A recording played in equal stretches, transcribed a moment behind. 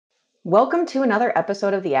Welcome to another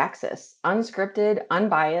episode of The Axis, unscripted,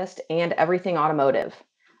 unbiased, and everything automotive.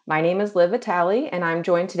 My name is Liv Vitale, and I'm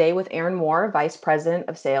joined today with Aaron Moore, Vice President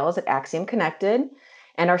of Sales at Axiom Connected,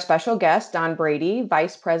 and our special guest, Don Brady,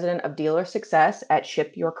 Vice President of Dealer Success at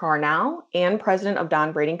ShipYourCarNow and President of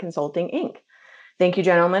Don Brady Consulting, Inc. Thank you,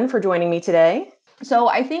 gentlemen, for joining me today. So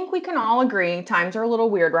I think we can all agree times are a little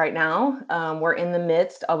weird right now. We're in the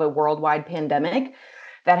midst of a worldwide pandemic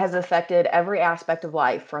that has affected every aspect of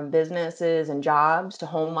life, from businesses and jobs to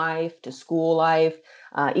home life to school life,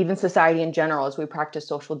 even society in general, as we practice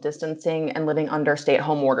social distancing and living under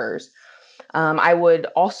stay-at-home orders. I would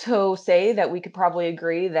also say that we could probably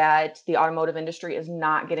agree that the automotive industry is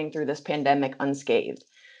not getting through this pandemic unscathed.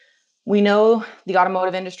 We know the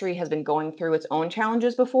automotive industry has been going through its own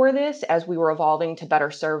challenges before this as we were evolving to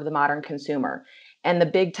better serve the modern consumer. And the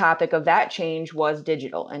big topic of that change was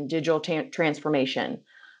digital and digital transformation.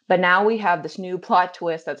 But now we have this new plot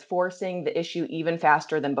twist that's forcing the issue even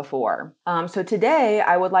faster than before. So today,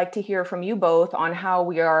 I would like to hear from you both on how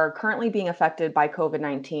we are currently being affected by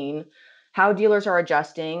COVID-19, how dealers are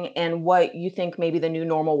adjusting, and what you think maybe the new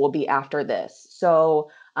normal will be after this.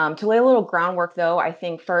 So to lay a little groundwork, though, I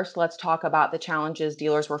think first let's talk about the challenges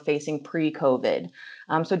dealers were facing pre-COVID.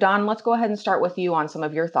 So Don, let's go ahead and start with you on some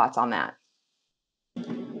of your thoughts on that.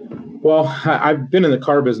 Well, I've been in the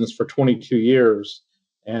car business for 22 years,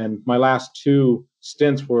 and my last two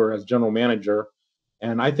stints were as general manager.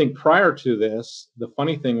 And I think prior to this, the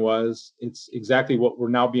funny thing was it's exactly what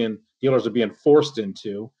dealers are being forced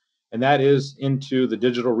into, and that is into the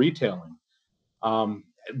digital retailing.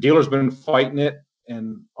 Dealers been fighting it,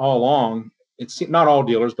 and all along, it's not all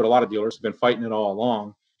dealers, but a lot of dealers have been fighting it all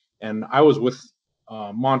along. And I was with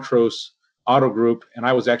Montrose Auto Group, and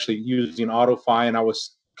I was actually using AutoFi, and I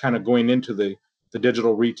was kind of going into the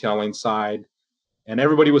digital retailing side. And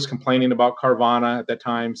everybody was complaining about Carvana at that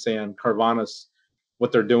time, saying Carvana's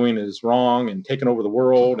what they're doing is wrong and taking over the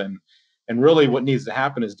world. And really what needs to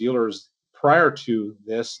happen is dealers prior to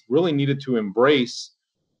this really needed to embrace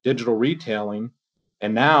digital retailing.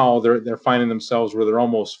 And now they're finding themselves where they're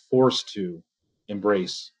almost forced to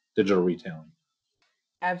embrace digital retailing.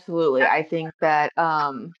 Absolutely. I think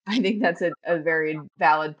that's a very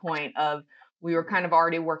valid point of we were kind of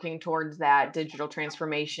already working towards that digital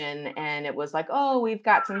transformation, and it was like, oh, we've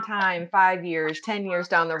got some time, 5 years, 10 years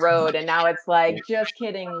down the road. And now it's like, just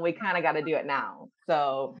kidding, we kind of got to do it now.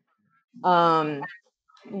 So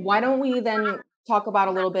why don't we then talk about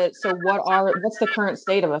a little bit, so what's the current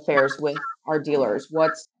state of affairs with our dealers?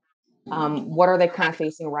 What are they kind of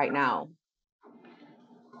facing right now?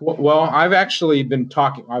 Well, I've actually been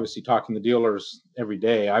talking to dealers every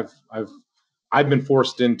day. I've been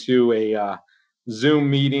forced into a Zoom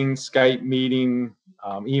meeting, Skype meeting,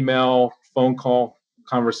 email, phone call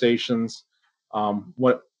conversations.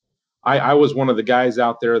 I was one of the guys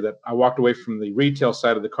out there that I walked away from the retail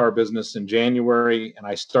side of the car business in January, and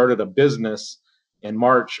I started a business in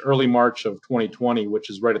early March of 2020, which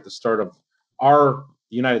is right at the start of the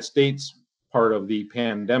United States part of the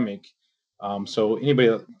pandemic. So anybody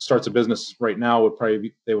that starts a business right now would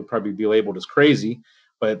probably be labeled as crazy,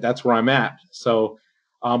 but that's where I'm at. So,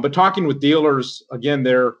 but talking with dealers again,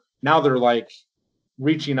 they're like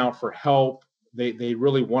reaching out for help. They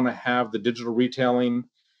really want to have the digital retailing.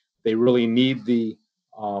 They really need the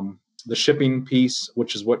shipping piece,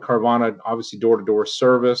 which is what Carvana, obviously door-to-door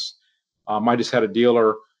service. I just had a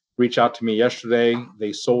dealer reach out to me yesterday.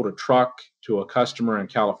 They sold a truck to a customer in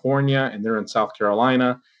California, and they're in South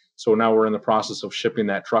Carolina. So now we're in the process of shipping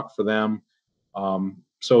that truck for them.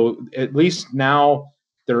 So at least now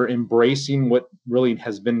they're embracing what really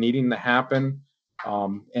has been needing to happen.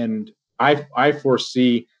 And I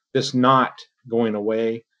foresee this not going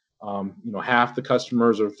away. Half the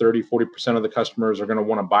customers or 30-40% of the customers are going to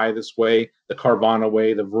want to buy this way, the Carvana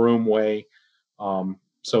way, the Vroom way.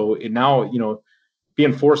 So now,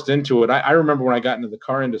 being forced into it, I remember when I got into the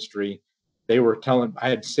car industry, I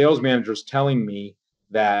had sales managers telling me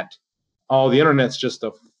that, oh, the internet's just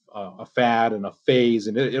a fad and a phase,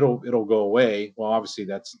 and it'll go away. Well, obviously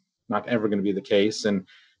that's not ever going to be the case. And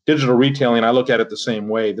digital retailing, I look at it the same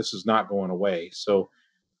way. This is not going away. So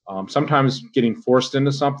sometimes getting forced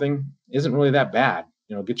into something isn't really that bad.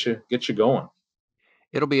 Get you going.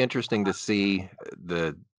 It'll be interesting to see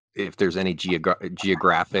if there's any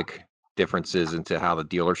geographic differences into how the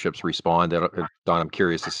dealerships respond. Don, I'm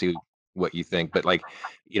curious to see what you think. But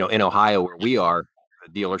in Ohio where we are,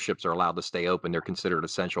 the dealerships are allowed to stay open. They're considered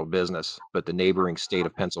essential business. But the neighboring state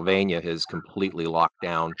of Pennsylvania has completely locked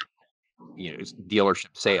down. Dealership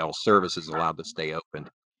sales service is allowed to stay open.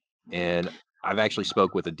 And I've actually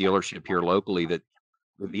spoke with a dealership here locally that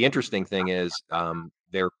the interesting thing is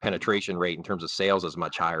their penetration rate in terms of sales is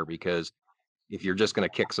much higher, because if you're just going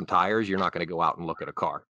to kick some tires, you're not going to go out and look at a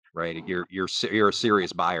car, right? You're a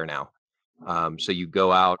serious buyer now. So you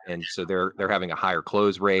go out, and so they're having a higher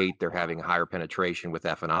close rate, they're having a higher penetration with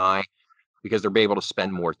F&I, because they're able to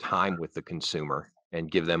spend more time with the consumer and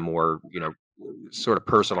give them more, sort of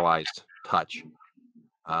personalized touch.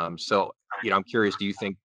 So, I'm curious, do you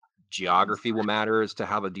think geography will matter as to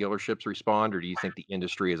how the dealerships respond, or do you think the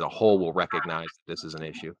industry as a whole will recognize that this is an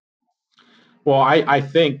issue? Well, I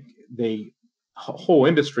think the whole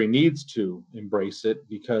industry needs to embrace it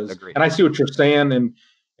because, Agree. and I see what you're saying,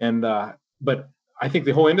 but I think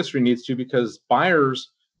the whole industry needs to, because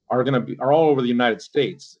buyers are all over the United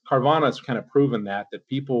States. Carvana has kind of proven that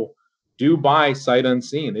people do buy sight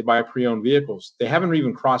unseen. They buy pre-owned vehicles. They haven't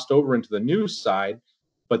even crossed over into the new side,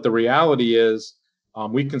 but the reality is,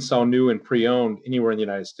 we can sell new and pre-owned anywhere in the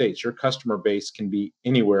United States. Your customer base can be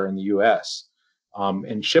anywhere in the U.S.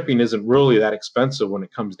 And shipping isn't really that expensive when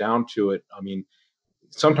it comes down to it. I mean,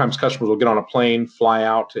 sometimes customers will get on a plane, fly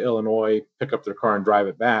out to Illinois, pick up their car, and drive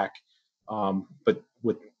it back. But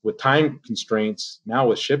with time constraints, now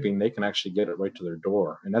with shipping, they can actually get it right to their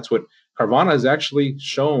door. And that's what Carvana has actually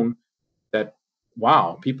shown, that,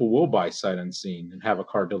 wow, people will buy sight unseen and have a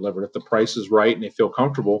car delivered if the price is right and they feel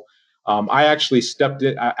comfortable. I actually stepped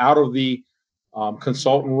out of the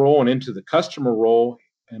consultant role and into the customer role,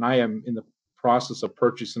 and I am in the process of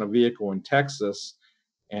purchasing a vehicle in Texas,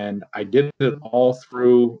 and I did it all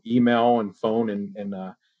through email and phone, and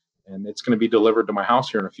it's going to be delivered to my house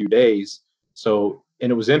here in a few days. So,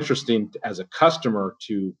 and it was interesting as a customer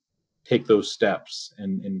to take those steps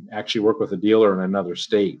and actually work with a dealer in another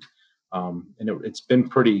state, and it's been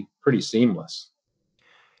pretty seamless.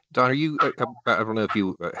 Don, are you? I don't know if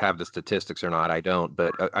you have the statistics or not. I don't,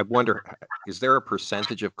 but I wonder: is there a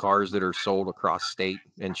percentage of cars that are sold across state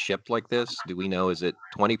and shipped like this? Do we know? Is it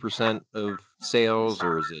 20% of sales,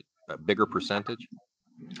 or is it a bigger percentage?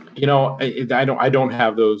 I don't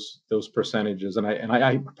have those percentages, and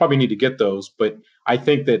I probably need to get those, but I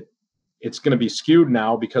think that it's going to be skewed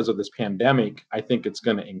now because of this pandemic. I think it's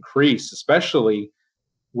going to increase, especially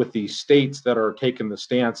with the states that are taking the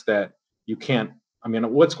stance that you can't. I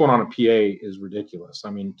mean, what's going on in PA is ridiculous.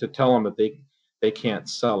 I mean, to tell them that they can't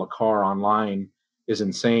sell a car online is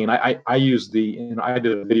insane. I I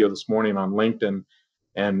did a video this morning on LinkedIn,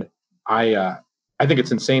 and I think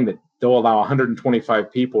it's insane that they'll allow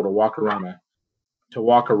 125 people to walk around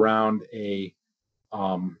a.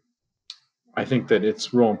 I think that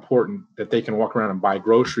it's real important that they can walk around and buy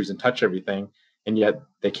groceries and touch everything, and yet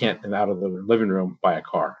they can't, out of the living room, buy a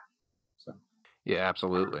car. So. Yeah,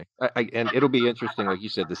 absolutely. And it'll be interesting, like you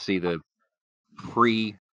said, to see the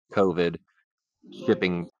pre-COVID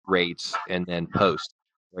shipping rates and then post,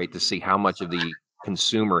 right? To see how much of the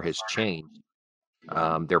consumer has changed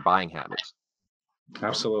their buying habits.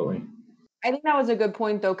 Absolutely. I think that was a good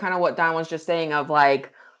point, though, kind of what Don was just saying of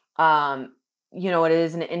like, it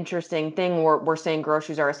is an interesting thing. We're saying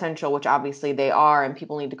groceries are essential, which obviously they are, and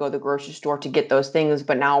people need to go to the grocery store to get those things.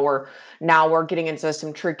 But now we're getting into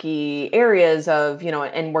some tricky areas of,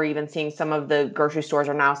 and we're even seeing some of the grocery stores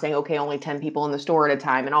are now saying, okay, only 10 people in the store at a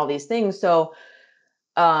time and all these things. So,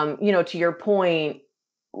 to your point,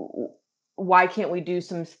 why can't we do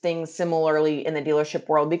some things similarly in the dealership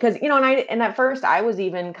world? Because, and at first I was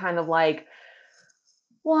even kind of like,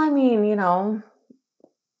 well, I mean,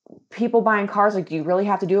 people buying cars, like, do you really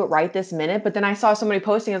have to do it right this minute? But then I saw somebody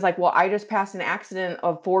posting, it's like, well, I just passed an accident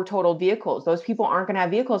of 4 totaled vehicles. Those people aren't going to have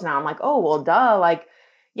vehicles now. I'm like, oh, well, duh. Like,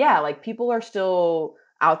 yeah, like people are still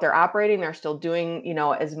out there operating. They're still doing,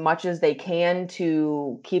 as much as they can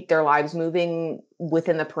to keep their lives moving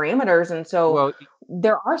within the parameters. And so Well,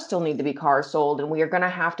 there are still need to be cars sold, and we are going to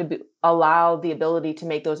have to allow the ability to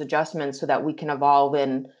make those adjustments so that we can evolve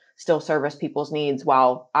and still service people's needs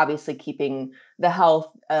while obviously keeping the health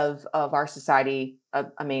of our society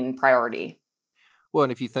a main priority. well,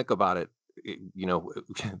 and if you think about it,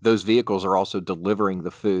 those vehicles are also delivering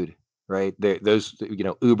the food, right? Those,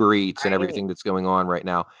 Uber Eats and Right. everything that's going on right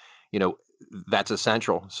now, you know, that's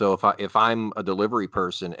essential. So if I'm a delivery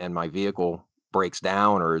person and my vehicle breaks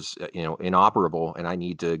down or is inoperable and I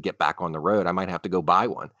need to get back on the road, I might have to go buy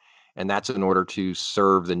one, and that's in order to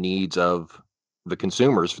serve the needs of the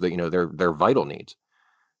consumers for their vital needs.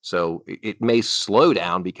 So it may slow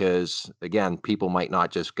down because, again, people might not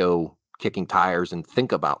just go kicking tires and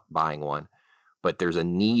think about buying one, but there's a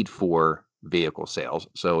need for vehicle sales.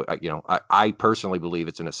 So, I personally believe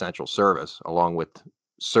it's an essential service along with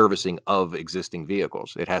servicing of existing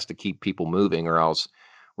vehicles. It has to keep people moving, or else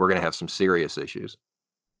we're going to have some serious issues.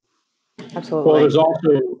 Absolutely.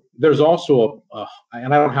 Well, there's also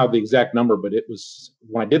and I don't have the exact number, but it was,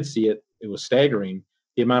 when I did see it, it was staggering,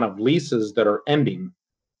 the amount of leases that are ending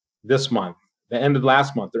this month. They ended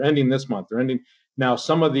last month. They're ending this month. They're ending now.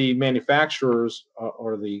 Some of the manufacturers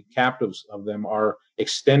or the captives of them are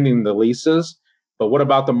extending the leases. But what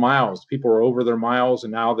about the miles? People are over their miles,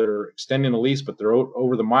 and now they're extending the lease, but they're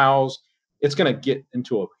over the miles. It's going to get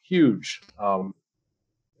into a huge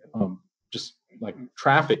just like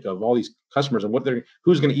traffic of all these customers, and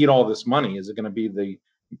who's going to eat all this money? Is it going to be the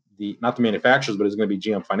not the manufacturers, but is it going to be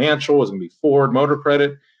GM Financial? Is it going to be Ford Motor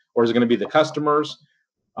Credit, or is it going to be the customers?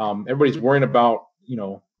 Everybody's worrying about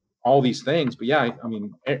all these things, but yeah, I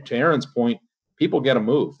mean, to Aaron's point, people got to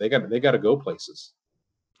move. They got to go places.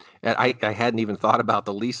 And I hadn't even thought about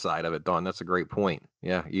the lease side of it, Don. That's a great point.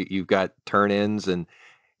 Yeah, you've got turn-ins, and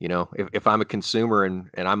if I'm a consumer and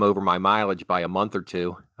I'm over my mileage by a month or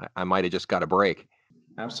two, I might have just got a break.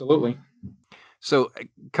 Absolutely. So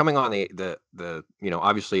coming on the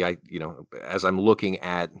obviously as I'm looking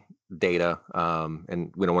at data,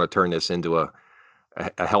 and we don't want to turn this into a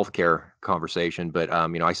healthcare conversation, but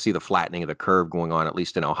I see the flattening of the curve going on, at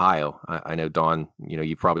least in Ohio. I know, Don,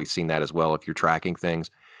 you've probably seen that as well if you're tracking things.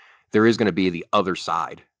 There is going to be the other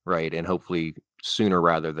side, right? And hopefully sooner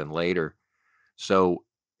rather than later. So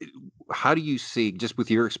how do you see, just with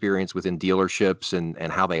your experience within dealerships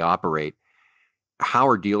and how they operate, how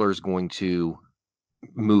are dealers going to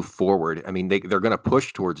move forward? I mean, they're going to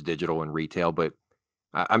push towards digital and retail, but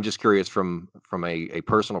I'm just curious from a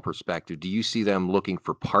personal perspective, do you see them looking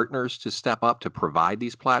for partners to step up to provide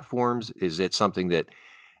these platforms? Is it something that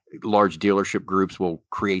large dealership groups will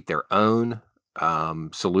create their own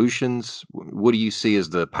solutions? What do you see as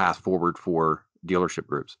the path forward for dealership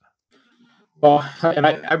groups? Well, and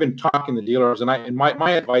I've been talking to dealers, and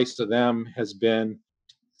my advice to them has been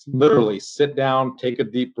literally sit down, take a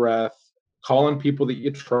deep breath, call in people that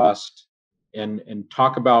you trust, and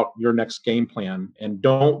talk about your next game plan, and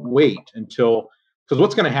don't wait until, because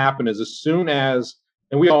what's going to happen is, as soon as,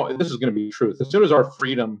 and this is going to be truth, as soon as our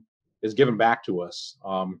freedom is given back to us,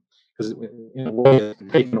 because in a way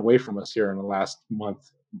it's taken away from us here in the last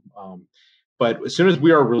month, but as soon as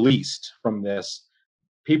we are released from this,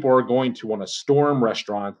 people are going to want to storm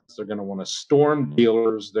restaurants. They're going to want to storm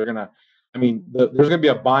dealers. They're going to, there's going to be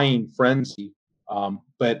a buying frenzy.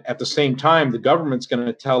 But at the same time, the government's going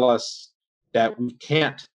to tell us that we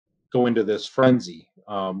can't go into this frenzy.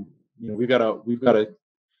 We're going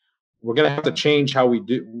to have to change how we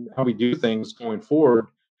do things going forward.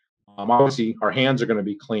 Obviously, our hands are going to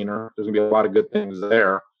be cleaner. There's going to be a lot of good things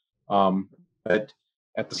there. But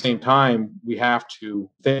at the same time, we have to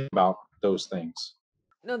think about those things.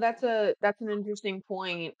 No, that's an interesting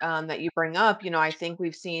point that you bring up. I think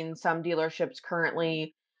we've seen some dealerships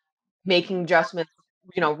currently making adjustments,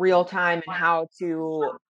 real time, and how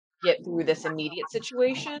to get through this immediate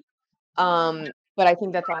situation. But I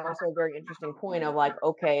think that's also a very interesting point of like,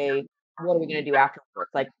 okay, what are we going to do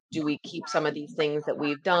afterwards? Like, do we keep some of these things that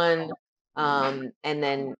we've done, and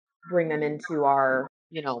then bring them into our,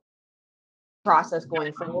 process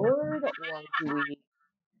going forward, or do we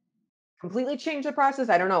completely change the process?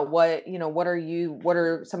 I don't know. What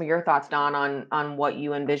are some of your thoughts, Don, on what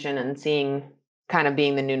you envision and seeing kind of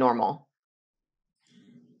being the new normal?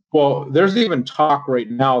 Well, there's even talk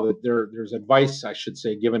right now that there's advice, I should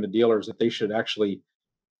say, given to dealers that they should actually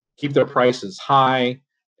keep their prices high.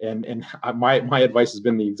 And my advice has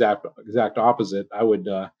been the exact opposite. I would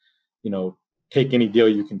take any deal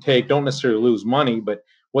you can take. Don't necessarily lose money, but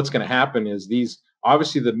what's going to happen is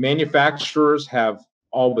obviously the manufacturers have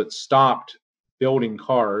all but stopped building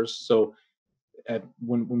cars. So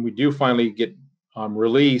when we do finally get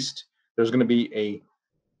released, there's going to be a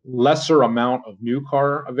lesser amount of new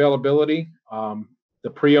car availability. The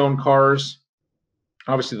pre-owned cars,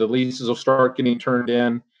 obviously the leases will start getting turned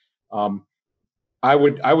in. I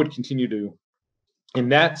would continue to, in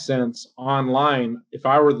that sense, online. If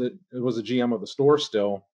I was a GM of the store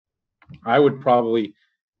still, I would probably,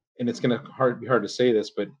 and it's going to be hard to say this,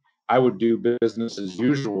 but I would do business as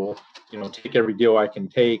usual. Take every deal I can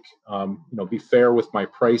take. Be fair with my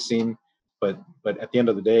pricing, but at the end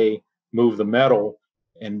of the day, move the metal,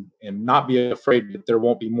 and not be afraid that there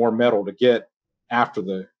won't be more metal to get after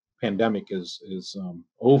the pandemic is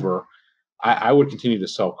over. I would continue to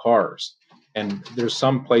sell cars. And there's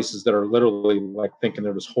some places that are literally like thinking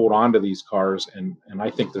they'll just hold on to these cars, and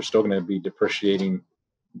I think they're still going to be depreciating,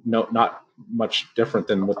 not much different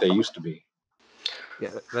than what they used to be. Yeah,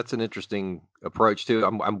 that's an interesting approach too.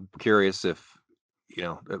 I'm curious if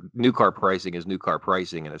new car pricing is new car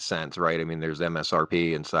pricing in a sense, right? I mean, there's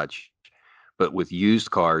MSRP and such, but with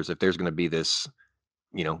used cars, if there's going to be this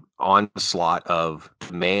onslaught of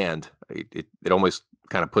demand, it almost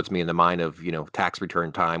kind of puts me in the mind of, tax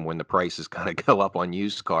return time when the prices kind of go up on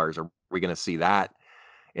used cars. Are we going to see that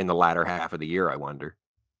in the latter half of the year, I wonder?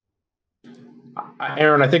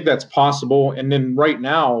 Aaron, I think that's possible. And then right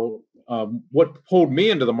now, what pulled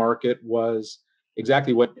me into the market was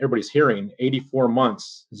exactly what everybody's hearing: 84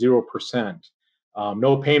 months, 0%,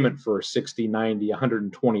 no payment for 60, 90,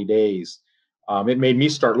 120 days. It made me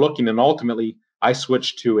start looking, and ultimately I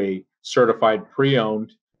switched to a certified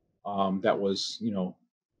pre-owned that was,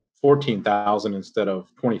 14,000 instead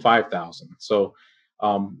of 25,000. So,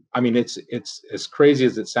 I mean, it's as crazy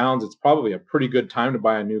as it sounds. It's probably a pretty good time to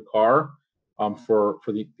buy a new car. For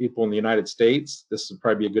the people in the United States, this would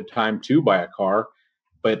probably be a good time to buy a car.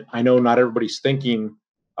 But I know not everybody's thinking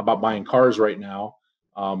about buying cars right now.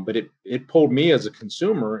 But it pulled me as a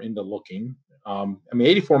consumer into looking. I mean,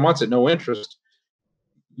 84 months at no interest,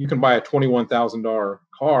 you can buy a $21,000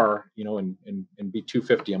 car, and be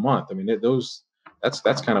 $250 a month. I mean,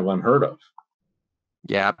 that's kind of unheard of.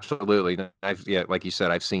 Yeah, absolutely. Like you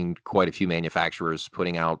said, I've seen quite a few manufacturers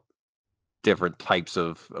putting out different types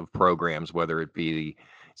of programs, whether it be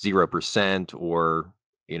 0% or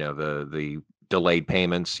the delayed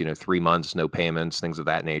payments, 3 months no payments, things of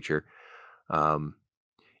that nature. I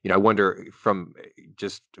wonder, from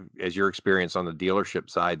just as your experience on the dealership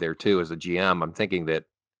side there too, as a GM, I'm thinking that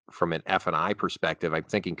from an F&I perspective, I'm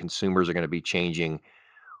thinking consumers are going to be changing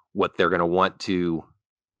what they're going to want to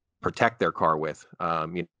protect their car with.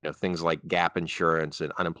 Things like gap insurance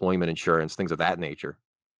and unemployment insurance, things of that nature.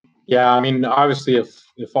 Yeah, I mean, obviously, if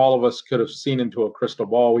all of us could have seen into a crystal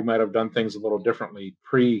ball, we might have done things a little differently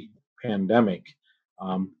pre-pandemic.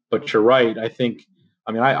 But you're right. I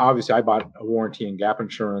mean, I bought a warranty and gap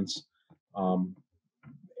insurance, but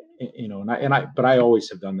I always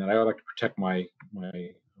have done that. I like to protect my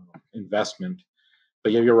investment.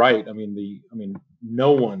 But yeah, you're right. I mean,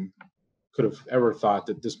 no one could have ever thought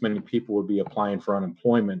that this many people would be applying for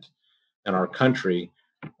unemployment in our country,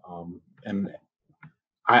 and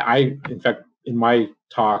in fact, in my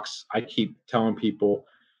talks, I keep telling people,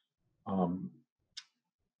 I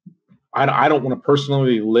don't want to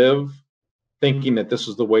personally live thinking that this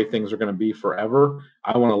is the way things are going to be forever.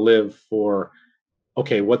 I want to live for,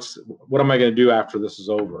 okay, what am I going to do after this is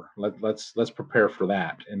over? Let's prepare for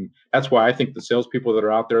that. And that's why I think the salespeople that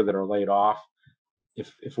are out there that are laid off,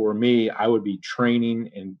 if it were me, I would be training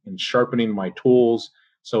and sharpening my tools.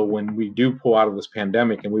 So when we do pull out of this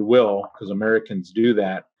pandemic, and we will, because Americans do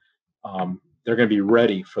that, they're going to be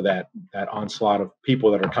ready for that onslaught of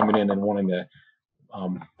people that are coming in and wanting to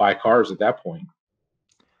buy cars at that point.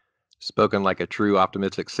 Spoken like a true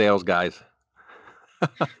optimistic sales guys.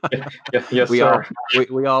 Yes, sir.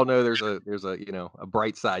 We all know there's a a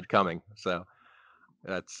bright side coming. So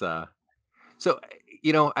that's so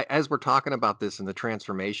as we're talking about this and the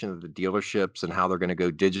transformation of the dealerships and how they're going to go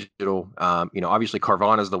digital, obviously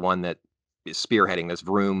Carvana is the one that is spearheading this.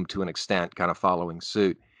 Vroom, to an extent, kind of following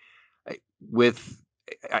suit.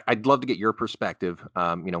 I'd love to get your perspective.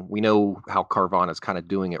 We know how Carvana is kind of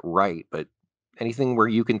doing it right, but anything where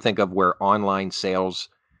you can think of where online sales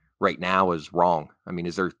right now is wrong? I mean,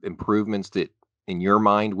 is there improvements that in your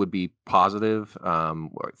mind would be positive,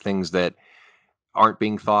 or things that aren't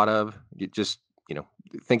being thought of? Just,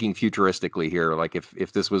 thinking futuristically here, like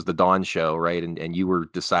if this was the Dawn show, right? And you were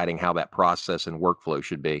deciding how that process and workflow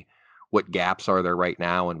should be, what gaps are there right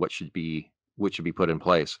now and what should be put in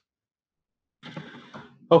place?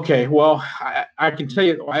 Okay, well, I can tell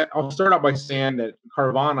you, I'll start out by saying that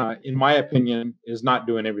Carvana, in my opinion, is not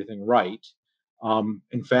doing everything right.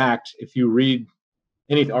 In fact, if you read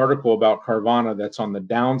any article about Carvana that's on the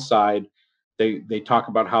downside, they talk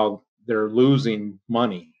about how they're losing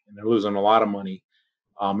money, and they're losing a lot of money.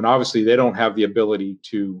 And obviously, they don't have the ability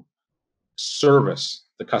to service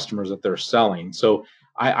the customers that they're selling. So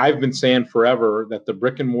I've been saying forever that the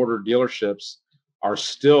brick and mortar dealerships are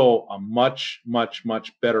still a much, much,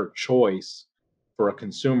 much better choice for a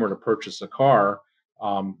consumer to purchase a car.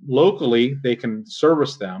 Locally, they can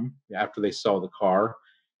service them after they sell the car.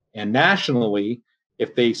 And nationally,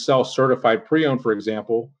 if they sell certified pre-owned, for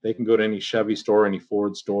example, they can go to any Chevy store, any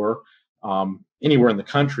Ford store, anywhere in the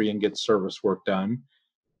country and get service work done.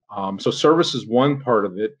 So service is one part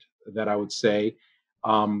of it that I would say.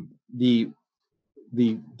 The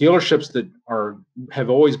dealerships that have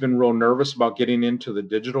always been real nervous about getting into the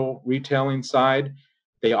digital retailing side,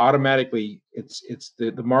 they automatically, it's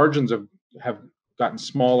the margins have gotten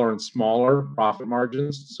smaller and smaller, profit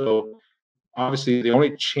margins. So obviously the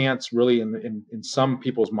only chance really in some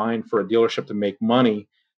people's mind for a dealership to make money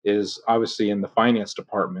is obviously in the finance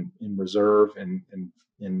department, in reserve and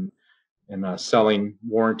selling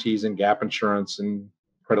warranties and gap insurance and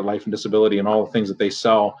credit, life, and disability and all the things that they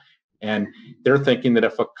sell. And they're thinking that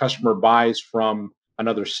if a customer buys from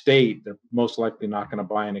another state, they're most likely not going to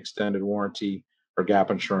buy an extended warranty or gap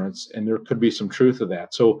insurance. And there could be some truth to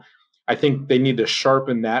that. So I think they need to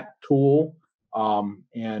sharpen that tool,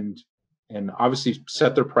 and obviously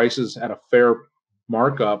set their prices at a fair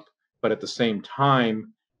markup. But at the same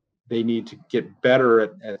time, they need to get better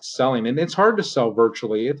at selling. And it's hard to sell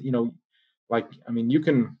virtually.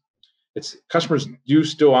 Customers do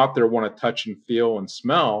still out there want to touch and feel and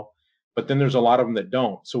smell, but then there's a lot of them that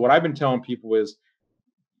don't. So what I've been telling people is,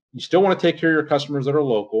 you still want to take care of your customers that are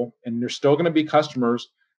local, and there's still going to be customers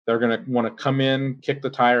that are going to want to come in, kick the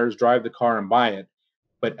tires, drive the car, and buy it.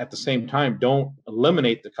 But at the same time, don't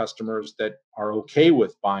eliminate the customers that are okay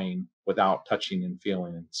with buying without touching and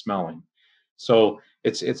feeling and smelling. So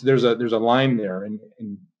there's a line there, and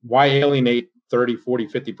why alienate 30, 40,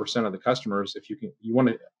 50% of the customers if you want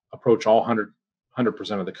to approach all 100%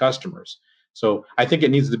 of the customers. So I think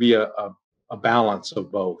it needs to be a balance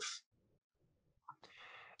of both.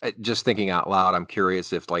 Just thinking out loud, I'm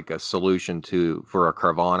curious if like a solution for a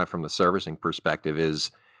Carvana from the servicing perspective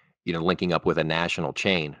is, linking up with a national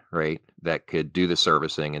chain, right, that could do the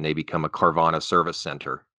servicing and they become a Carvana service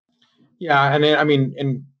center. Yeah,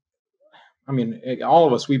 and all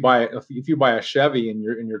of us, if you buy a Chevy and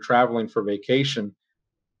you're traveling for vacation,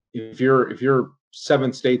 if you're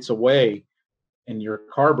 7 states away and your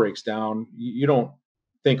car breaks down, you don't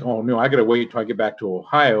think, oh no, I got to wait till I get back to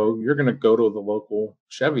Ohio. You're going to go to the local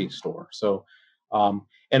Chevy store. So,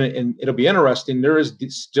 and it'll be interesting. There is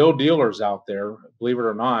still dealers out there, believe it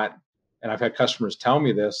or not, and I've had customers tell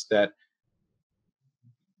me this, that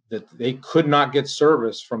they could not get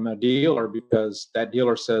service from a dealer because that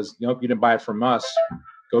dealer says, nope, you didn't buy it from us.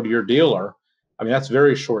 Go to your dealer. I mean, that's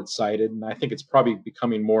very short-sighted, and I think it's probably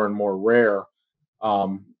becoming more and more rare.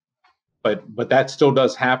 But that still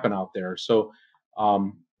does happen out there. So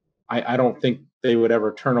I don't think they would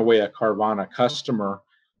ever turn away a Carvana customer.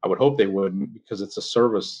 I would hope they wouldn't, because it's a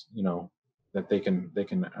service, that they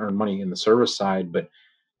can earn money in the service side. But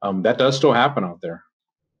that does still happen out there.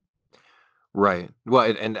 Right.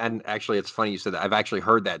 Well, and actually, it's funny you said that. I've actually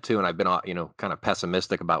heard that too, and I've been, kind of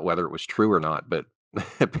pessimistic about whether it was true or not. But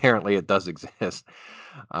apparently, it does exist.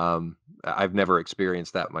 I've never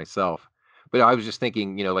experienced that myself. But I was just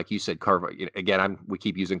thinking, like you said, again, we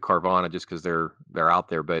keep using Carvana just because they're out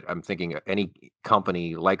there. But I'm thinking any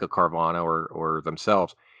company like a Carvana or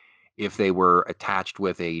themselves, if they were attached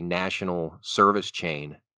with a national service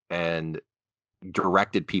chain and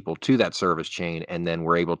directed people to that service chain, and then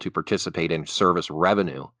were able to participate in service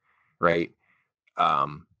revenue, right?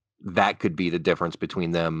 That could be the difference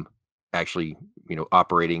between them actually,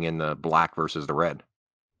 operating in the black versus the red.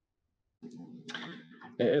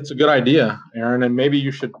 It's a good idea, Aaron, and maybe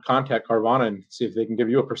you should contact Carvana and see if they can give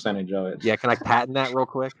you a percentage of it. Yeah, can I patent that real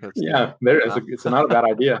quick? Yeah, it's not a bad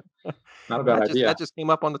idea. Not a bad idea. That just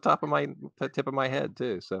came up on the tip of my head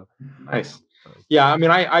too. So nice. Yeah, I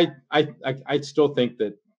mean, I still think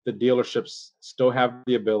that the dealerships still have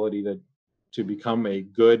the ability to become a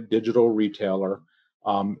good digital retailer.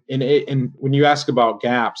 And when you ask about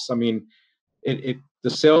gaps, I mean, the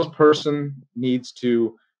salesperson needs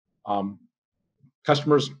to.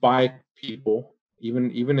 Customers buy people,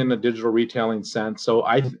 even in a digital retailing sense. So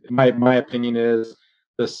my opinion is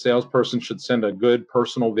the salesperson should send a good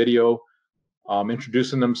personal video,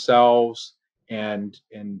 introducing themselves and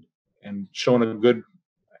showing a good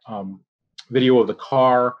video of the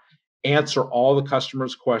car, answer all the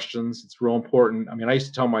customers' questions. It's real important. I mean, I used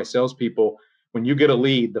to tell my salespeople, when you get a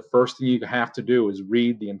lead, the first thing you have to do is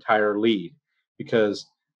read the entire lead, because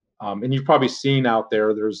and you've probably seen out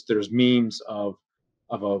there, there's memes of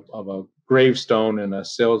a gravestone and a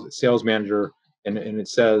sales manager, and it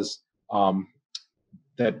says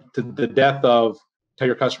that the death of, tell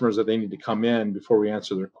your customers that they need to come in before we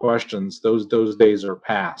answer their questions. Those days are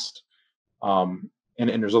past, and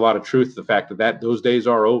there's a lot of truth to the fact that those days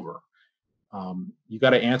are over. You got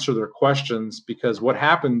to answer their questions, because what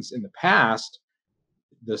happens in the past,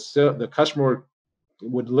 the customer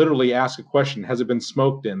would literally ask a question: has it been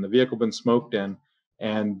smoked in? The vehicle been smoked in?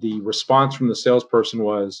 And the response from the salesperson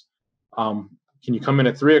was, can you come in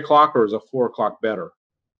at 3:00 or is a 4:00 better?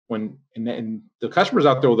 And the customers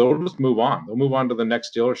out there, they'll just move on. They'll move on to the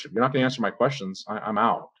next dealership. You're not going to answer my questions. I'm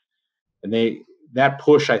out. And that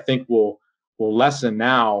push, I think, will lessen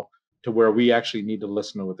now to where we actually need to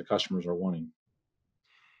listen to what the customers are wanting.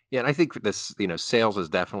 Yeah, and I think this, sales has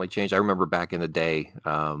definitely changed. I remember back in the day,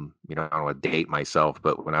 I don't want to date myself,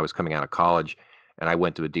 but when I was coming out of college and I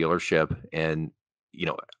went to a dealership, and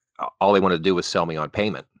all they wanted to do was sell me on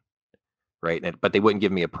payment. right? But they wouldn't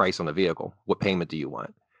give me a price on the vehicle. What payment do you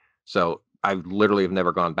want? So I literally have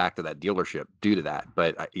never gone back to that dealership due to that.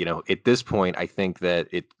 But at this point, I think that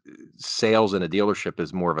sales in a dealership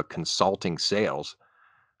is more of a consulting sales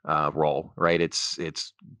role, right?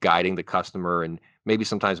 It's guiding the customer and maybe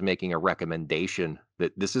sometimes making a recommendation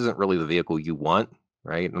that this isn't really the vehicle you want,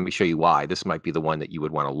 right? Let me show you why. This might be the one that you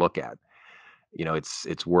would want to look at.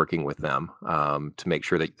 It's working with them to make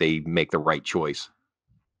sure that they make the right choice.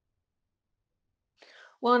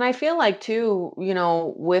 Well, and I feel like too,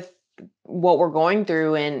 with what we're going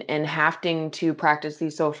through and having to practice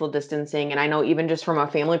these social distancing, and I know even just from a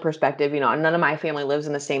family perspective, none of my family lives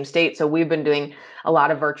in the same state, so we've been doing a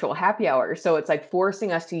lot of virtual happy hours. So it's like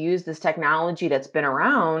forcing us to use this technology that's been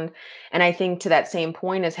around. And I think to that same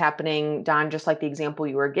point is happening, Don, just like the example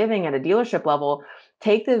you were giving at a dealership level.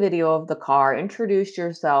 Take the video of the car, introduce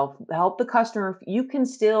yourself, help the customer. You can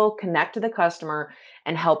still connect to the customer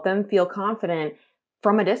and help them feel confident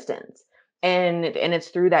from a distance. And it's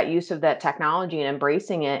through that use of that technology and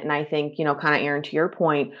embracing it. And I think, kind of Aaron, to your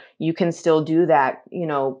point, you can still do that,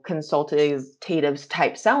 consultative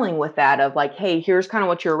type selling with that of like, hey, here's kind of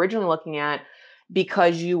what you're originally looking at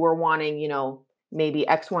because you were wanting, maybe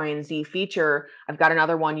X, Y, and Z feature. I've got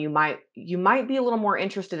another one you might be a little more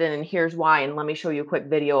interested in, and here's why. And let me show you a quick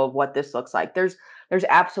video of what this looks like. There's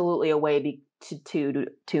absolutely a way to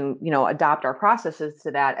adopt our processes to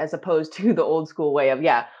that, as opposed to the old school way of,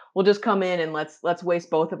 yeah, we'll just come in and let's waste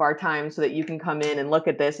both of our time so that you can come in and look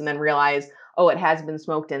at this and then realize, oh, it has been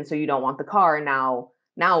smoked in, so you don't want the car. Now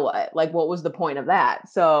what? Like, what was the point of that?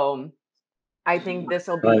 So I think this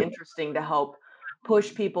will be Right. interesting to help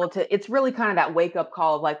push people to, it's really kind of that wake up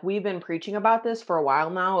call of like, we've been preaching about this for a while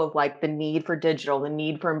now of like the need for digital, the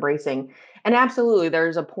need for embracing. And absolutely,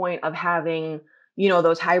 there's a point of having,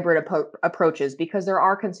 those hybrid approaches, because there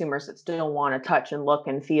are consumers that still want to touch and look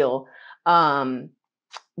and feel.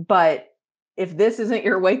 But if this isn't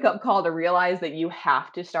your wake up call to realize that you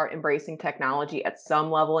have to start embracing technology at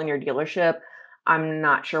some level in your dealership, I'm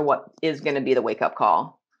not sure what is going to be the wake up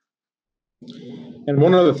call. And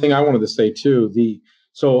one other thing I wanted to say too,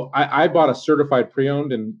 so I bought a certified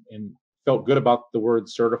pre-owned and felt good about the word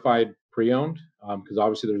certified pre-owned because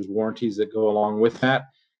obviously there's warranties that go along with that.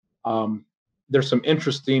 There's some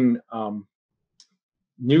interesting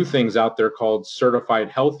new things out there called certified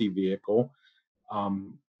healthy vehicle.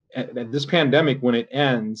 And this pandemic, when it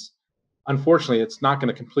ends, unfortunately, it's not going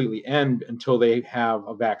to completely end until they have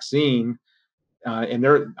a vaccine. And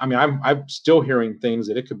I'm still hearing things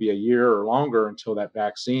that it could be a year or longer until that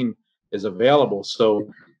vaccine is available. So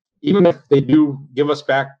even if they do give us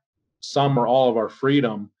back some or all of our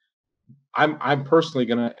freedom, I'm personally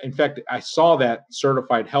gonna. In fact, I saw that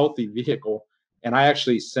certified healthy vehicle, and I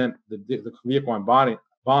actually sent the vehicle I'm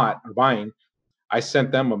buying. I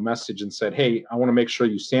sent them a message and said, "Hey, I want to make sure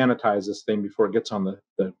you sanitize this thing before it gets on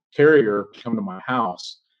the carrier to come to my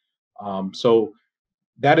house." So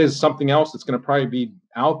that is something else that's going to probably be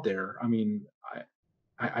out there. I mean,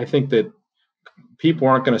 I think that people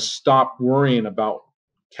aren't going to stop worrying about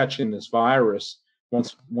catching this virus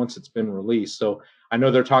once it's been released. So I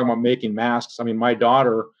know they're talking about making masks. I mean, my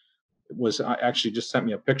daughter was actually just sent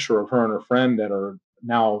me a picture of her and her friend that are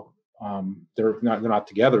now they're not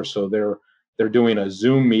together, so they're doing a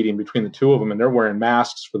Zoom meeting between the two of them, and they're wearing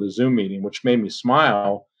masks for the Zoom meeting, which made me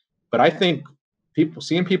smile. But I think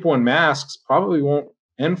seeing people in masks probably won't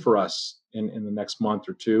end for us in the next month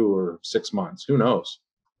or 2 or 6 months. Who knows?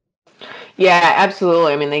 Yeah,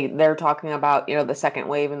 absolutely. I mean, they're talking about, the second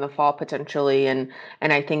wave in the fall potentially. And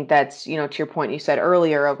I think that's, to your point you said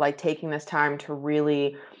earlier of like taking this time to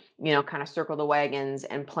really, kind of circle the wagons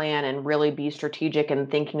and plan and really be strategic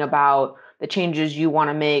and thinking about the changes you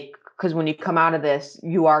want to make. Because when you come out of this,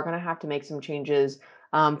 you are going to have to make some changes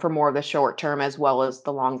for more of the short term as well as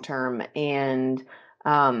the long term. And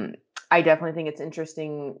I definitely think it's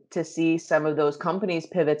interesting to see some of those companies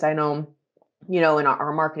pivots. I know, in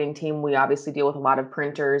our marketing team, we obviously deal with a lot of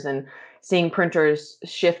printers, and seeing printers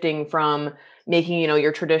shifting from making,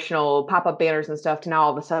 your traditional pop-up banners and stuff to now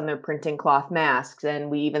all of a sudden they're printing cloth masks.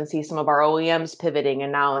 And we even see some of our OEMs pivoting,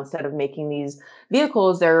 and now instead of making these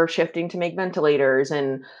vehicles, they're shifting to make ventilators.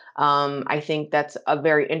 And I think that's a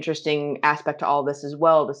very interesting aspect to all this as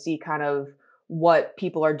well, to see kind of what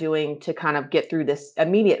people are doing to kind of get through this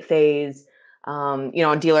immediate phase.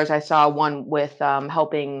 Dealers, I saw one with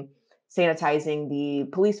helping sanitizing the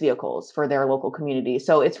police vehicles for their local community.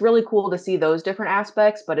 So it's really cool to see those different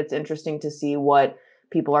aspects, but it's interesting to see what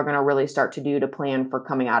people are going to really start to do to plan for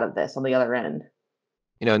coming out of this on the other end.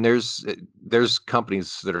 And there's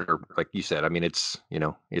companies that are, like you said, I mean, it's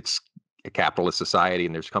a capitalist society,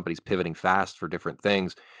 and there's companies pivoting fast for different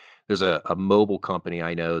things. there's a mobile company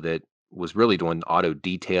I know that was really doing auto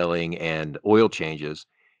detailing and oil changes.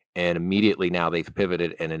 And immediately now they've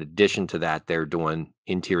pivoted. And in addition to that, they're doing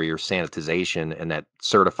interior sanitization and that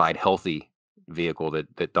certified healthy vehicle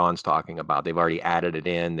that Don's talking about. They've already added it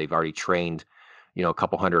in. They've already trained, a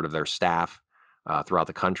couple hundred of their staff throughout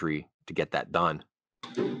the country to get that done.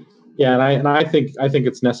 Yeah, and I think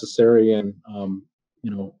it's necessary, and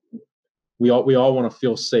we all want to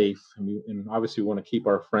feel safe, and obviously we want to keep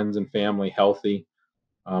our friends and family healthy.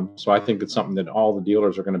 So I think it's something that all the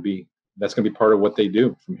dealers are going to be. That's going to be part of what they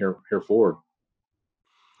do from here forward.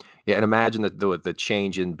 Yeah, and imagine the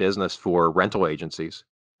change in business for rental agencies.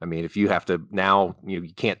 I mean, if you have to now, you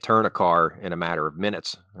can't turn a car in a matter of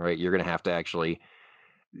minutes, right? You're going to have to actually,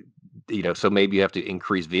 so maybe you have to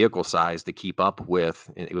increase vehicle size to keep up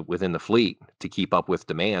within the fleet to keep up with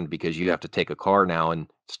demand, because you have to take a car now and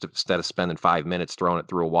instead of spending 5 minutes throwing it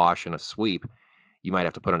through a wash and a sweep, you might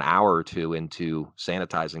have to put an hour or two into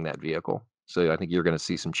sanitizing that vehicle. So I think you're going to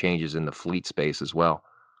see some changes in the fleet space as well.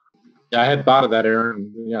 Yeah, I had thought of that,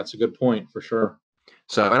 Aaron. Yeah, it's a good point for sure.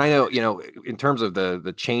 So, and I know, in terms of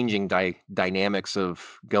the changing dynamics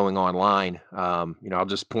of going online, I'll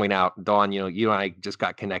just point out, Dawn, you and I just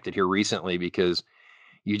got connected here recently because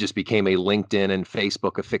you just became a LinkedIn and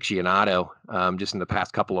Facebook aficionado just in the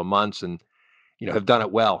past couple of months, and have done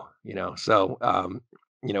it well. So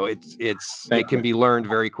it can be learned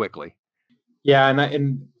very quickly. Yeah,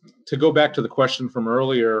 and to go back to the question from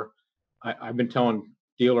earlier, I've been telling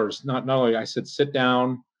dealers not only I said sit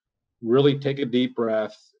down, really take a deep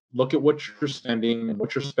breath, look at what you're spending and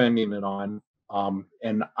what you're spending it on.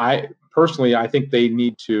 And I personally, I think they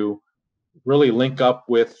need to really link up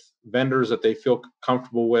with vendors that they feel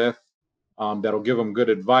comfortable with, that'll give them good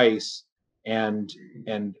advice, and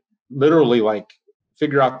literally like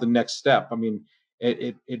figure out the next step. I mean,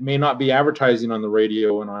 it may not be advertising on the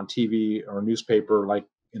radio and on TV or newspaper like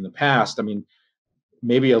in the past. I mean,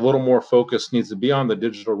 maybe a little more focus needs to be on the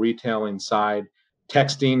digital retailing side,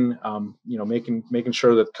 texting, making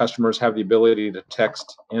sure that customers have the ability to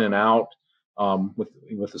text in and out,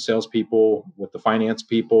 with the salespeople, with the finance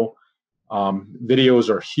people. Videos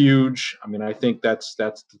are huge. I mean, I think that's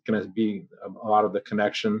going to be a lot of the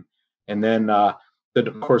connection. And then, of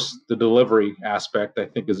course, the delivery aspect I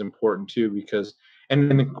think is important too, because,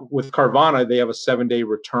 and with Carvana, they have a 7-day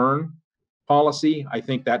return policy. I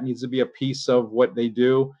think that needs to be a piece of what they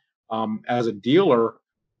do. As a dealer,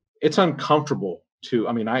 it's uncomfortable to,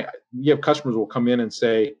 you have customers will come in and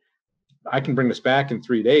say, I can bring this back in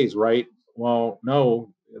 3 days, right? Well,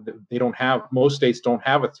 no, they don't have, most states don't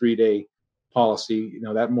have a 3-day policy.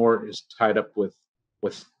 That more is tied up with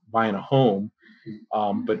buying a home.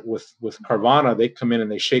 But with Carvana, they come in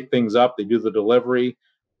and they shake things up. They do the delivery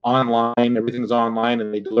online, everything's online,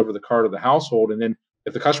 and they deliver the car to the household. And then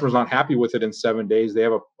if the customer's not happy with it in 7 days, they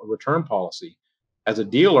have a return policy. As a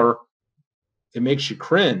dealer, it makes you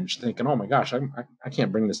cringe thinking, oh my gosh, I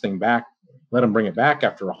can't bring this thing back. Let them bring it back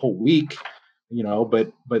after a whole week,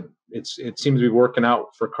 but it seems to be working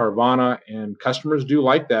out for Carvana, and customers do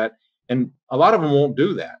like that. And a lot of them won't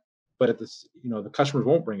do that, but the customers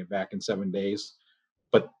won't bring it back in 7 days.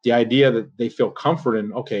 But the idea that they feel comfort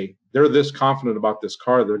in, okay, they're this confident about this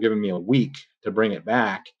car, they're giving me a week to bring it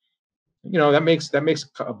back. That makes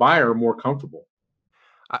a buyer more comfortable.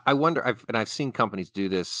 I wonder, I've seen companies do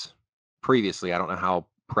this previously. I don't know how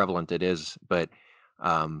prevalent it is, but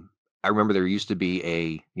I remember there used to be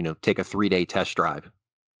take a 3-day test drive,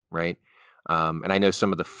 right? And I know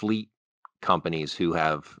some of the fleet companies who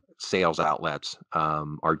have sales outlets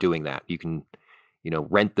are doing that. You can,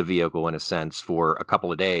 rent the vehicle in a sense for a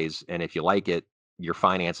couple of days, and if you like it, you're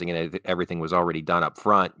financing it. Everything was already done up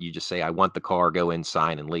front. You just say, I want the car, go in,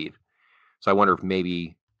 sign, and leave. So I wonder if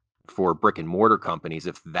maybe for brick and mortar companies,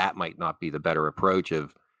 if that might not be the better approach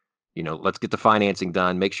of, let's get the financing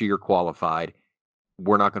done, make sure you're qualified.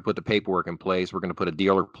 We're not going to put the paperwork in place. We're going to put a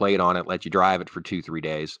dealer plate on it, let you drive it for 2-3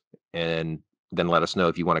 days, and then let us know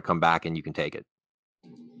if you want to come back and you can take it.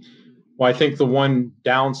 Well, I think the one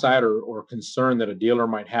downside or concern that a dealer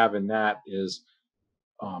might have in that is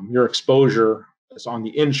your exposure is on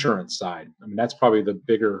the insurance side. I mean, that's probably the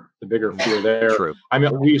bigger fear there. True. I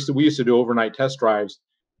mean, we used to do overnight test drives,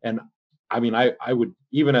 and I mean, I would,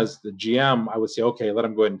 even as the GM, I would say, okay, let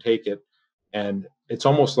them go ahead and take it. And it's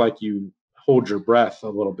almost like you hold your breath a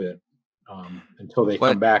little bit until they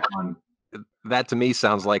come back on. That to me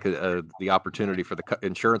sounds like the opportunity for the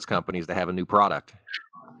insurance companies to have a new product.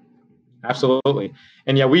 Absolutely.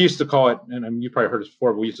 And yeah, we used to call it, and you probably heard this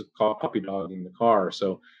before, but we used to call it puppy dog in the car.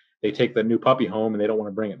 So they take the new puppy home and they don't want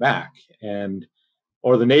to bring it back.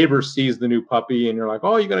 Or the neighbor sees the new puppy and you're like,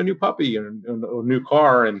 oh, you got a new puppy and a new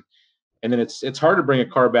car. And And then it's hard to bring a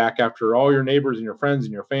car back after all your neighbors and your friends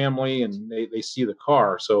and your family, and they see the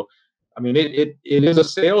car. So, I mean, it is a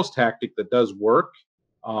sales tactic that does work.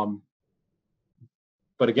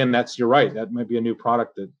 But again, you're right. That might be a new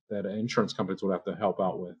product that insurance companies would have to help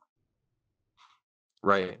out with.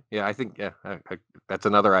 Right. Yeah, I think that's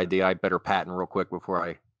another idea I better patent real quick before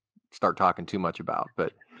I start talking too much about.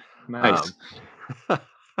 But Nice.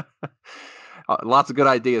 Lots of good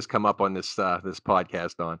ideas come up on this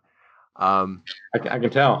podcast, Don. I can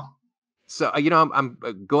tell. So I'm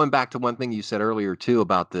going back to one thing you said earlier too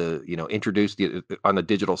about the introduce on the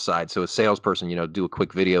digital side. So a salesperson do a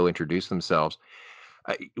quick video, introduce themselves.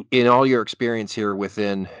 In all your experience here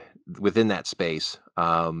within that space,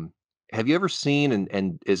 have you ever seen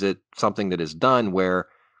and is it something that is done where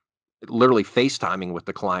literally FaceTiming with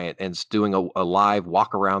the client and doing a live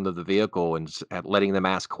walk around of the vehicle and letting them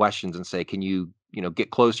ask questions and say, can you get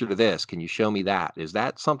closer to this? Can you show me that? Is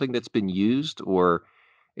that something that's been used, or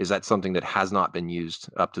is that something that has not been used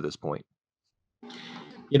up to this point?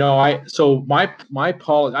 I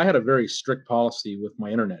had a very strict policy with my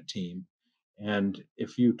internet team. And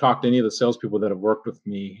if you talk to any of the salespeople that have worked with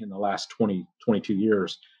me in the last 20, 22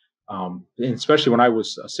 years, and especially when I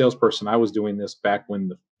was a salesperson, I was doing this back when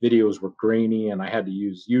the videos were grainy and I had to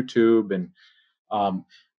use YouTube. And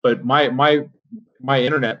but my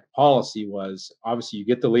internet policy was, obviously, you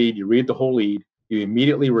get the lead, you read the whole lead, you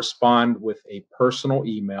immediately respond with a personal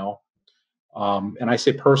email. And I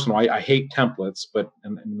say personal, I hate templates, but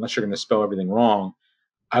unless you're going to spell everything wrong,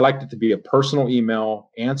 I liked it to be a personal email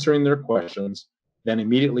answering their questions, then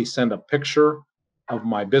immediately send a picture of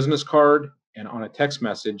my business card and on a text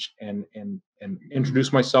message and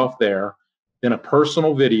introduce myself there, then a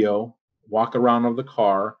personal video, walk around of the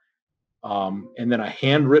car, and then a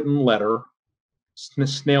handwritten letter,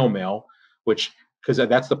 snail mail, because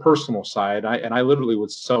that's the personal side. I literally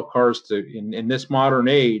would sell cars in this modern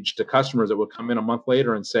age to customers that would come in a month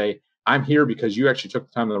later and say, I'm here because you actually took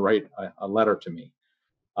the time to write a letter to me.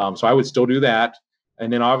 So I would still do that.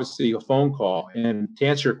 And then obviously a phone call. And to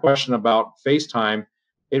answer your question about FaceTime,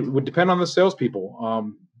 it would depend on the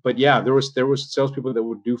salespeople. But yeah, there was salespeople that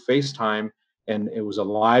would do FaceTime, and it was a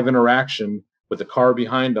live interaction with the car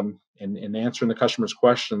behind them and answering the customer's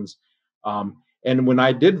questions. And when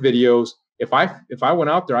I did videos, if I went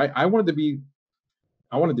out there, I wanted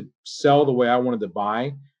to sell the way I wanted to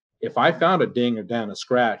buy. If I found a ding, a dent, a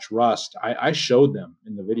scratch, rust, I showed them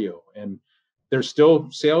in the video. And there's still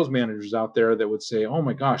sales managers out there that would say, oh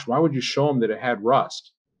my gosh, why would you show them that it had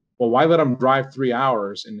rust? Well, why let them drive 3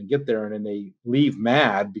 hours and then get there and then they leave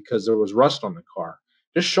mad because there was rust on the car?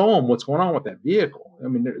 Just show them what's going on with that vehicle. I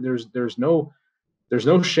mean, there's no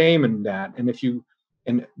shame in that.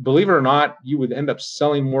 And believe it or not, you would end up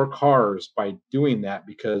selling more cars by doing that,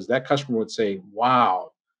 because that customer would say,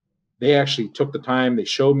 wow, they actually took the time. They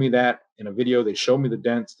showed me that in a video. They showed me the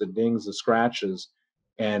dents, the dings, the scratches.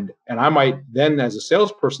 And I might then, as a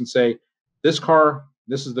salesperson, say, this car,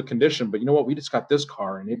 this is the condition, but you know what? We just got this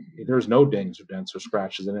car and there's no dings or dents or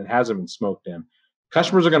scratches, and it hasn't been smoked in.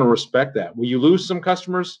 Customers are going to respect that. Will you lose some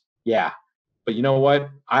customers? Yeah. But you know what?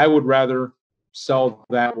 I would rather sell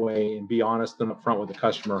that way and be honest and upfront with the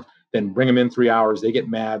customer than bring them in 3 hours. They get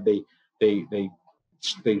mad. They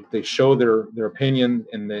show their opinion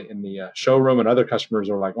in the showroom, and other customers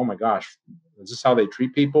are like, oh my gosh, is this how they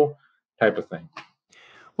treat people? Type of thing.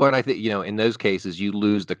 Well, and I think, in those cases, you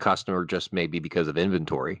lose the customer just maybe because of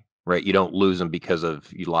inventory, right? You don't lose them because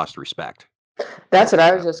of you lost respect. That's what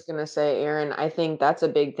I was just going to say, Aaron. I think that's a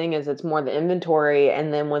big thing, is it's more the inventory.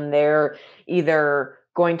 And then when they're either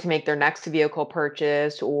going to make their next vehicle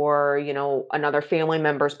purchase or, another family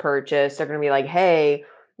member's purchase, they're going to be like, hey,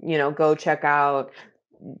 go check out,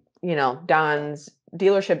 Don's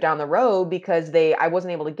dealership down the road, because I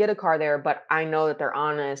wasn't able to get a car there, but I know that they're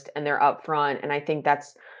honest and they're upfront. And I think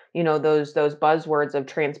that's, those buzzwords of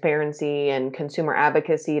transparency and consumer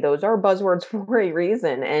advocacy, those are buzzwords for a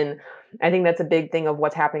reason. And I think that's a big thing of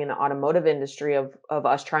what's happening in the automotive industry of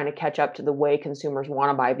us trying to catch up to the way consumers want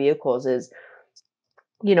to buy vehicles is,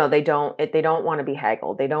 they don't want to be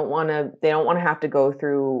haggled. They don't want to have to go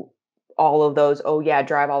through all of those, oh yeah,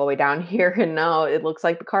 drive all the way down here, and now it looks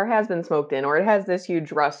like the car has been smoked in, or it has this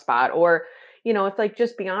huge rust spot, or it's like,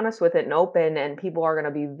 just be honest with it and open, and people are going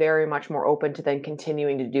to be very much more open to then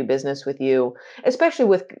continuing to do business with you, especially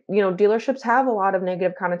with, dealerships have a lot of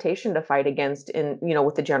negative connotation to fight against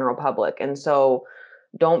with the general public. And so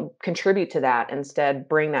don't contribute to that. Instead,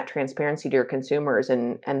 bring that transparency to your consumers,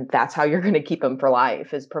 and that's how you're going to keep them for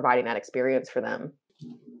life, is providing that experience for them.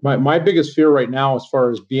 My biggest fear right now, as far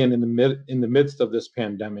as being in the midst of this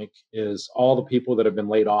pandemic, is all the people that have been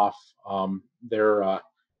laid off.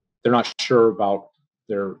 they're not sure about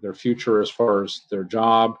their future as far as their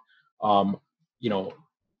job. You know,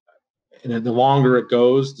 and the longer it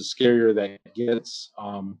goes, the scarier that gets.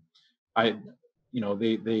 I, you know,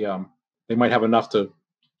 they might have enough to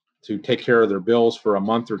take care of their bills for a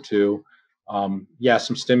month or two. Yeah,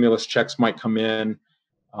 some stimulus checks might come in,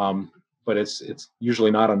 but it's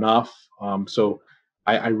usually not enough. So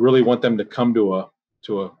I really want them to come to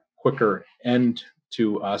a quicker end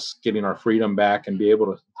to us getting our freedom back and be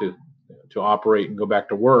able to operate and go back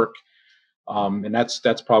to work. And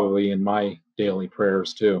that's probably in my daily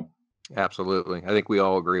prayers too. Absolutely. I think we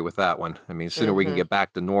all agree with that one. I mean, the sooner we can Mm-hmm. get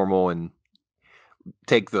back to normal and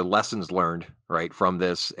take the lessons learned right from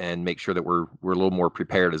this and make sure that we're a little more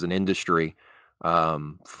prepared as an industry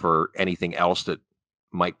for anything else that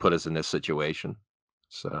might put us in this situation.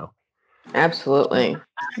 So Absolutely.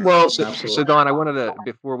 well, Absolutely. so Don, I wanted to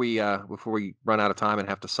before we run out of time and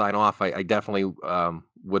have to sign off, I definitely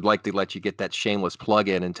would like to let you get that shameless plug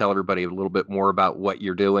in and tell everybody a little bit more about what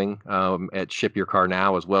you're doing at Ship Your Car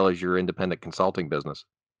Now, as well as your independent consulting business.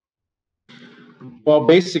 Well,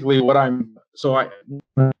 basically, what I'm so I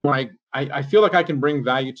feel like I can bring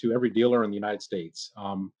value to every dealer in the United States.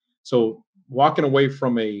 So walking away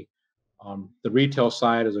from the retail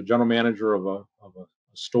side as a general manager of a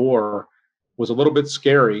store was a little bit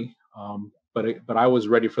scary, but I was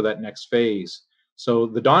ready for that next phase. So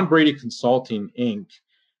the Don Brady Consulting Inc.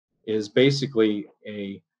 is basically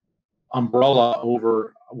a umbrella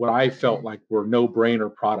over what I felt like were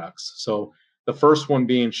no-brainer products. So the first one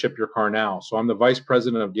being Ship Your Car Now. So I'm the vice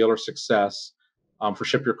president of dealer success for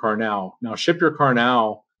Ship Your Car Now. Now, Ship Your Car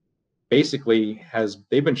Now basically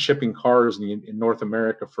they've been shipping cars in North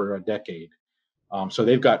America for a decade. So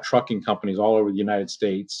they've got trucking companies all over the United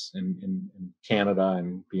States and Canada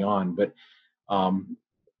and beyond. But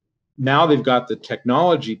now they've got the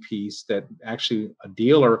technology piece that actually a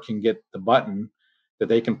dealer can get the button that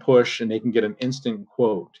they can push and they can get an instant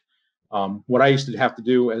quote. What I used to have to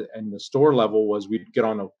do in the store level was we'd get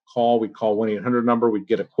on a call, we'd call 1-800 number, we'd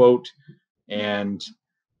get a quote, and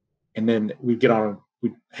then we'd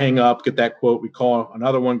hang up, get that quote, we'd call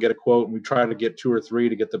another one, get a quote, and we'd try to get 2 or 3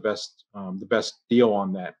 to get the best deal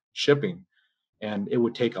on that shipping. And it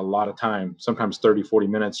would take a lot of time, sometimes 30, 40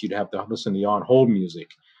 minutes. You'd have to listen to the on-hold music.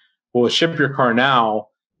 Well, with Ship Your Car Now,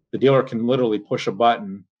 the dealer can literally push a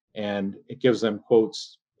button and it gives them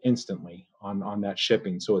quotes instantly on that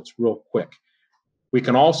shipping. So it's real quick. We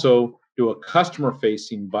can also do a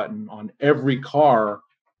customer-facing button on every car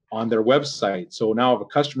on their website. So now if a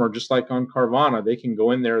customer, just like on Carvana, they can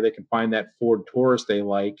go in there, they can find that Ford Taurus they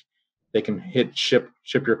like, they can hit Ship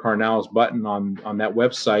Your Car Now's button on that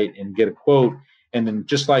website and get a quote. And then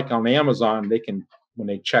just like on Amazon, they can, when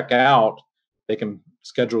they check out, they can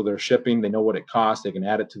schedule their shipping. They know what it costs. They can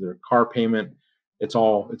add it to their car payment. It's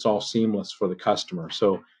all seamless for the customer.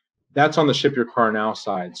 So that's on the Ship Your Car Now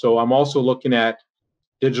side. So I'm also looking at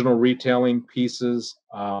digital retailing pieces,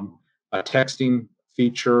 a texting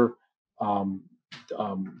feature.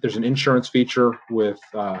 There's an insurance feature with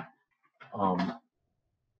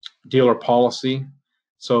dealer policy.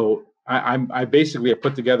 So I basically have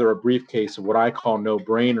put together a briefcase of what I call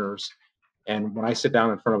no-brainers. And when I sit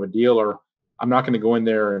down in front of a dealer, I'm not going to go in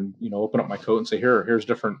there and open up my coat and say, here's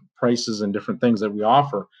different prices and different things that we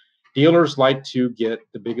offer. Dealers like to get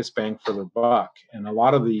the biggest bang for their buck, and a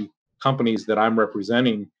lot of the companies that I'm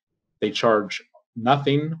representing, they charge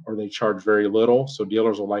nothing or they charge very little. So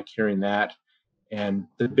dealers will like hearing that. And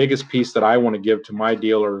the biggest piece that I want to give to my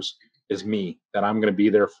dealers is me, that I'm going to be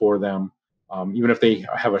there for them. Even if they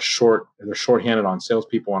have they're shorthanded on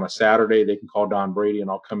salespeople on a Saturday, they can call Don Brady and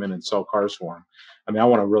I'll come in and sell cars for them. I mean, I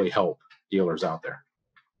want to really help dealers out there.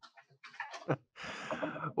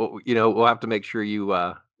 Well, we'll have to make sure you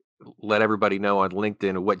let everybody know on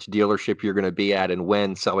LinkedIn which dealership you're going to be at and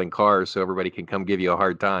when selling cars, so everybody can come give you a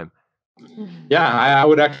hard time. Yeah, I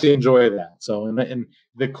would actually enjoy that. So, and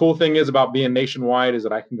the cool thing is about being nationwide is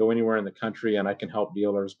that I can go anywhere in the country and I can help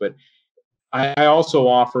dealers. But I also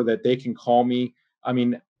offer that they can call me. I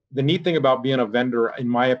mean, the neat thing about being a vendor, in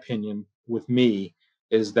my opinion, with me,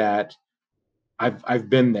 is that I've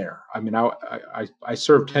been there. I mean, I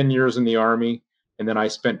served 10 years in the Army, and then I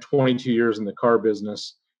spent 22 years in the car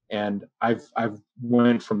business. And I've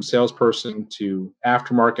went from salesperson to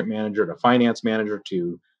aftermarket manager to finance manager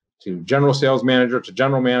to general sales manager to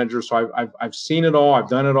general manager. So I've seen it all. I've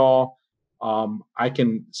done it all.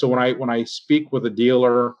 So when I speak with a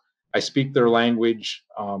dealer, I speak their language.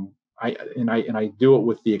 I do it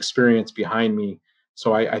with the experience behind me.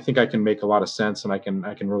 So I think I can make a lot of sense, and I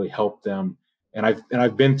can really help them. And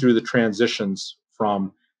I've been through the transitions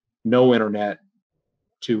from no internet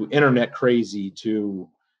to internet crazy to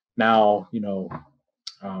now,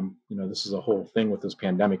 this is a whole thing with this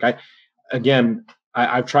pandemic.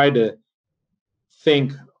 I've tried to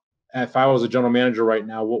think, if I was a general manager right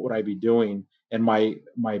now, what would I be doing? And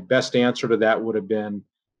my best answer to that would have been,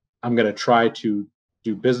 I'm going to try to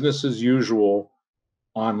do business as usual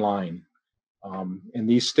online. In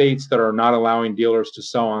these states that are not allowing dealers to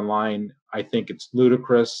sell online, I think it's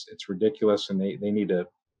ludicrous, it's ridiculous, and they need to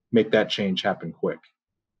make that change happen quick.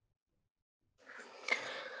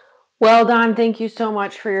 Well, Don, thank you so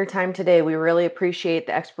much for your time today. We really appreciate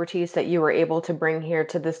the expertise that you were able to bring here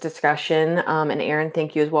to this discussion. And Aaron,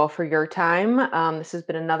 thank you as well for your time. This has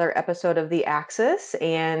been another episode of The Axis.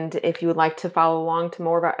 And if you would like to follow along to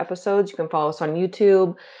more of our episodes, you can follow us on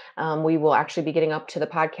YouTube. We will actually be getting up to the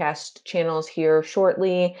podcast channels here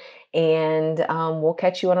shortly. And we'll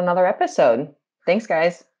catch you on another episode. Thanks,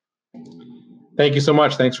 guys. Thank you so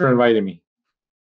much. Thanks for inviting me.